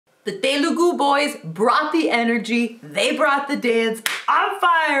The Telugu boys brought the energy, they brought the dance. I'm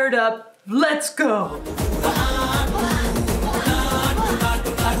fired up. Let's go.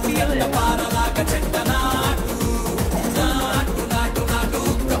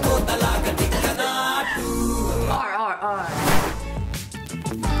 RRR.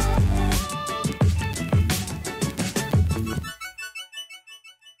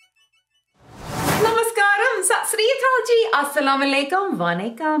 Namaskaram, Sat Sri Akal ji, Assalamu alaikum,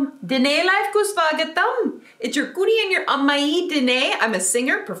 Vanakkam. DenaeLife ku swagatam. It's your Kuni and your Ammai Dene. I'm a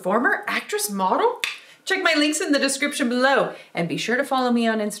singer, performer, actress, model. Check my links in the description below and be sure to follow me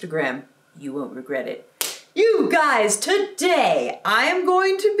on Instagram. You won't regret it. You guys, today I am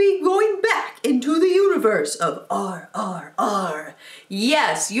going to be going back into the universe of RRR.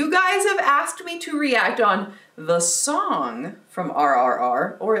 Yes, you guys have asked me to react on the song from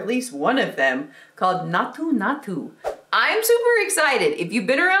RRR, or at least one of them, called Naatu Naatu. I'm super excited. If you've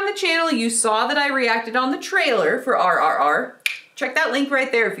been around the channel, you saw that I reacted on the trailer for RRR. Check that link right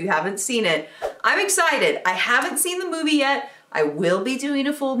there if you haven't seen it. I'm excited. I haven't seen the movie yet. I will be doing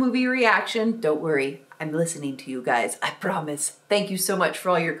a full movie reaction. Don't worry, I'm listening to you guys, I promise. Thank you so much for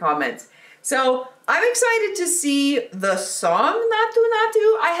all your comments. So I'm excited to see the song Naatu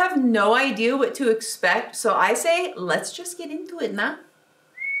Naatu. I have no idea what to expect, so I say let's just get into it now.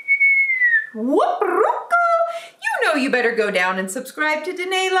 Whoop-rocko! You know you better go down and subscribe to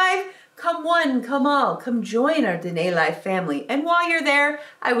DenaeLife. Come one, come all, come join our DenaeLife family. And while you're there,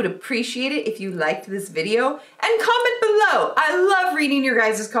 I would appreciate it if you liked this video and comment below. I love reading your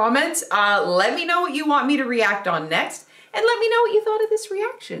guys' comments. Let me know what you want me to react on next, and let me know what you thought of this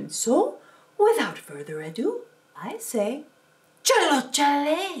reaction. So, without further ado, I say, chalo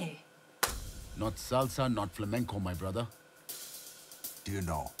chale. Not salsa, not flamenco, my brother. Do you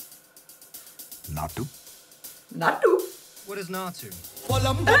know Naatu? Naatu. What is Naatu? Oh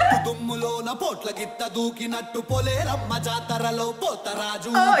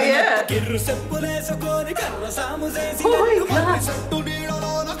yeah.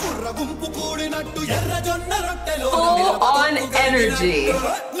 Full on energy.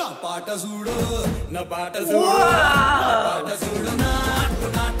 Wow.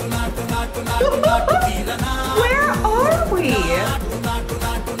 Where are we? Yeah.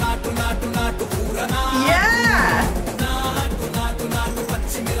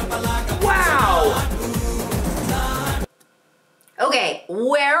 Wow. Okay,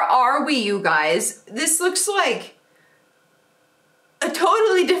 where are we, you guys? This looks like a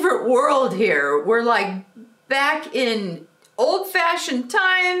totally different world here. We're like back in old-fashioned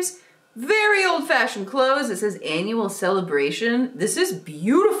times, very old-fashioned clothes. It says annual celebration. This is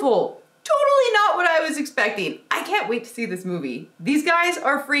beautiful. Totally not what I was expecting. I can't wait to see this movie. These guys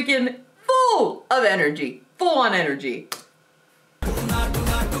are freaking full of energy, full on energy.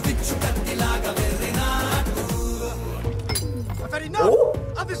 I've had enough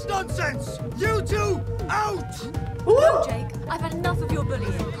of this nonsense! You two, out! No, Jake, I've had enough of your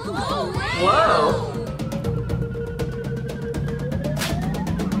bullying. Whoa.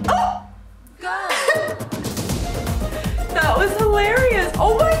 Oh! That was hilarious.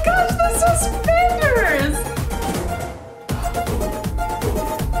 Oh my gosh, the suspenders!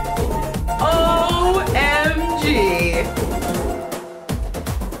 OMG.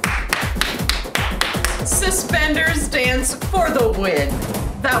 Suspenders dance for the win.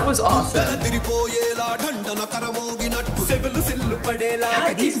 That was awesome.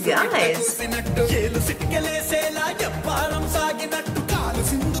 God, these guys.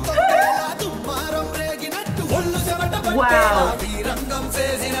 Wow.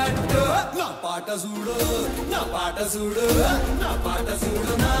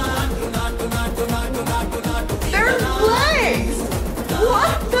 Their legs!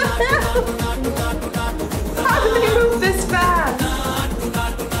 What the hell? How do they move this fast?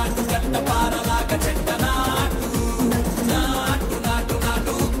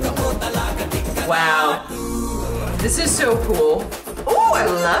 Wow. This is so cool. Oh, I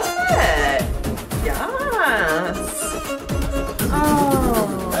love it. Yes. Oh.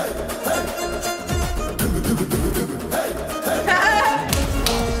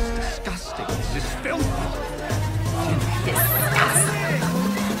 Disgusting. This is filthy.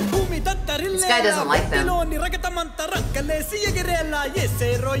 This guy doesn't like them.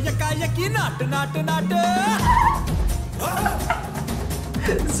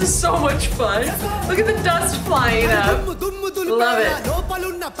 This is so much fun. Look at the dust flying up. Love it.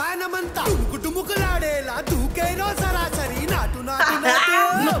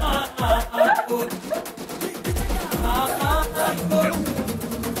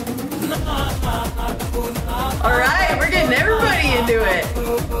 All right, we're getting everybody into it.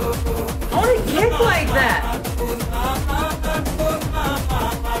 I want to kick like that.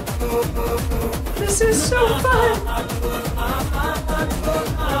 This is so fun.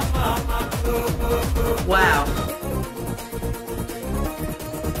 Wow.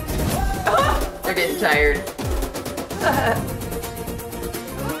 They're getting tired.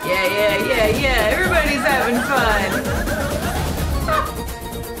 Yeah. Everybody's having fun.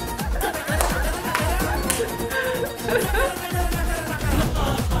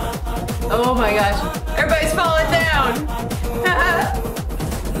 Oh my gosh. Everybody's falling down.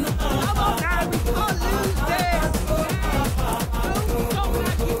 Come on now, we can't lose this! Don't stop,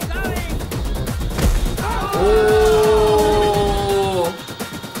 keep going! Oh.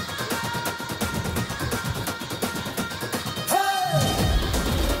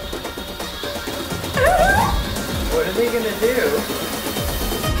 What are they gonna do?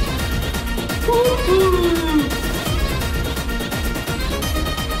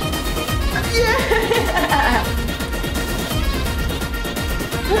 Yeah!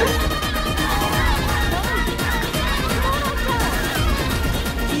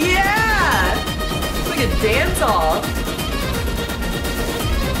 Yeah! It's like a dance off.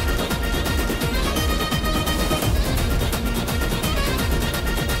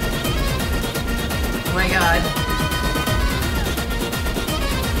 Oh my god.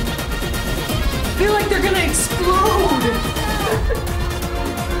 I feel like they're gonna explode.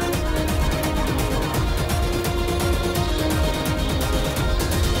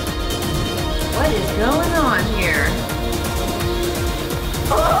 What is going on here?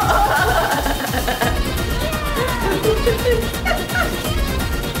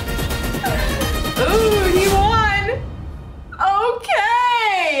 Ooh, he won!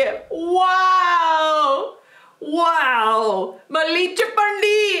 Okay! Wow! Wow! Malicha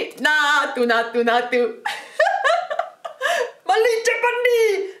pandi! Naatu Naatu Naatu! Malicha pandi!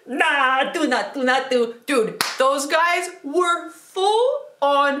 Naatu Naatu Naatu! Dude, those guys were full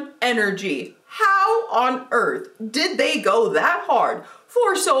on energy. How on earth did they go that hard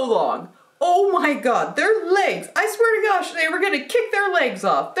for so long? Oh my god, their legs, I swear to gosh, they were gonna kick their legs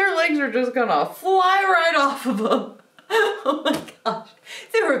off. Their legs are just gonna fly right off of them. Oh my gosh.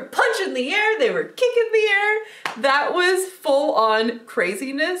 They were punching the air, they were kicking the air. That was full on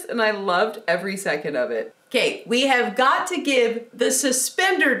craziness and I loved every second of it. Okay, we have got to give the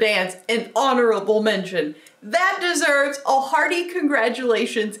suspender dance an honorable mention. That deserves a hearty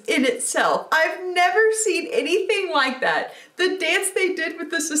congratulations in itself. I've never seen anything like that. The dance they did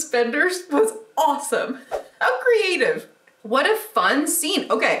with the suspenders was awesome. How creative. What a fun scene.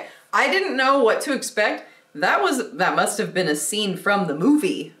 Okay, I didn't know what to expect. That must have been a scene from the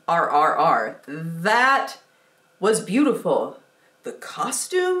movie RRR. That was beautiful. The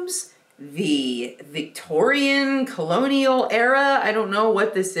costumes, the Victorian colonial era, I don't know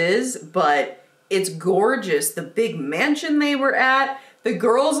what this is, but it's gorgeous. The big mansion they were at. The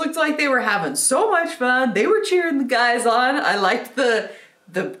girls looked like they were having so much fun. They were cheering the guys on. I liked the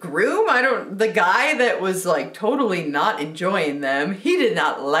groom. The guy that was like totally not enjoying them. He did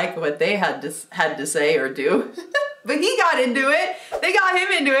not like what they had to say or do. But he got into it. They got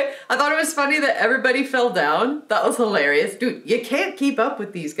him into it. I thought it was funny that everybody fell down. That was hilarious. Dude, you can't keep up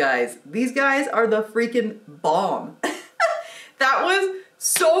with these guys. These guys are the freaking bomb. That was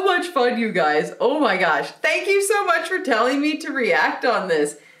so much fun, you guys. Oh my gosh. Thank you so much for telling me to react on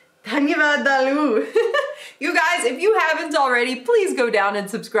this. Dhanyavad dalu. You guys, if you haven't already, please go down and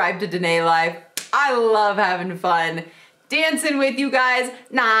subscribe to DenaeLife. I love having fun dancing with you guys.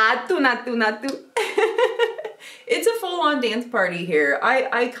 Naatu Naatu Naatu. It's a full-on dance party here.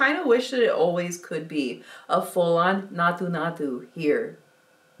 I kind of wish that it always could be a full-on Naatu Naatu here.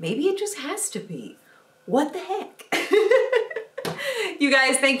 Maybe it just has to be. What the heck? You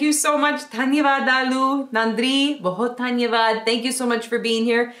guys, thank you so much. Dhanyavad dalu. Nandri, bahut dhanyavad. Thank you so much for being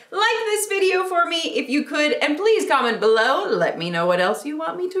here. Like this video for me if you could, and please comment below. Let me know what else you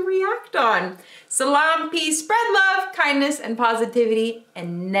want me to react on. Salam, peace, spread love, kindness, and positivity,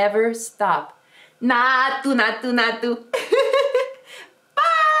 and never stop. Naatu Naatu Naatu.